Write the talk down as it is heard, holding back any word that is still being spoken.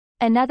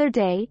Another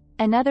day,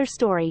 another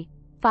story.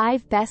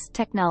 5 Best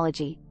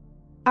Technology.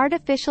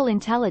 Artificial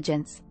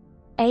Intelligence.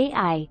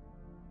 AI.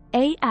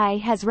 AI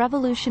has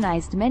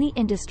revolutionized many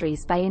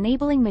industries by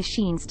enabling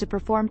machines to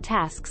perform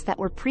tasks that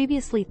were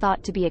previously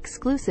thought to be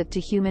exclusive to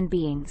human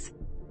beings.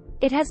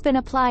 It has been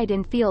applied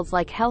in fields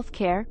like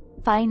healthcare,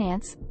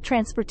 finance,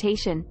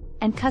 transportation,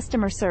 and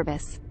customer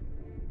service.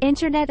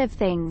 Internet of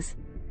Things.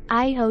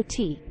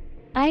 IoT.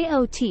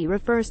 IoT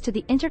refers to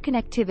the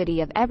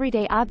interconnectivity of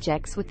everyday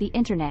objects with the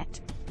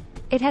Internet.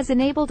 It has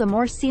enabled a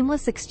more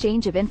seamless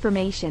exchange of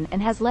information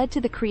and has led to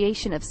the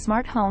creation of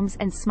smart homes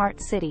and smart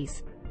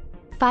cities.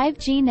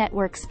 5G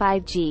networks.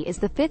 5G is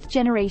the 5th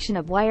generation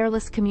of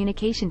wireless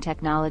communication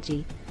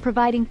technology,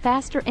 providing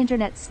faster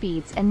internet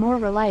speeds and more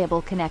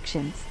reliable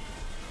connections.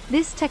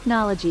 This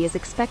technology is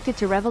expected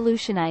to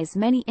revolutionize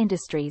many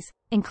industries,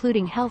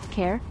 including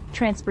healthcare,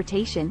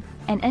 transportation,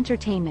 and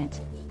entertainment.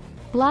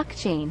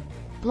 Blockchain.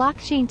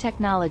 Blockchain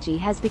technology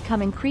has become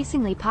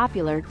increasingly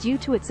popular due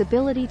to its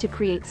ability to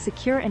create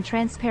secure and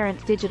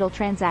transparent digital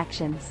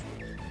transactions.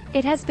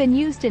 It has been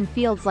used in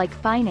fields like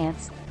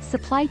finance,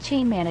 supply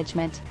chain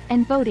management,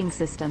 and voting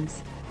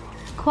systems.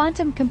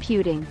 Quantum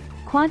computing.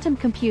 Quantum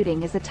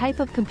computing is a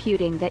type of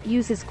computing that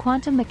uses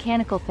quantum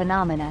mechanical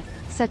phenomena,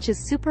 such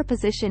as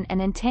superposition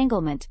and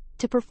entanglement,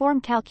 to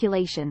perform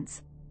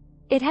calculations.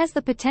 It has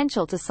the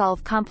potential to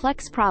solve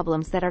complex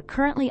problems that are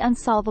currently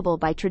unsolvable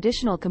by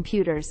traditional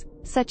computers,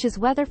 such as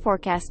weather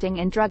forecasting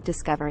and drug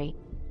discovery.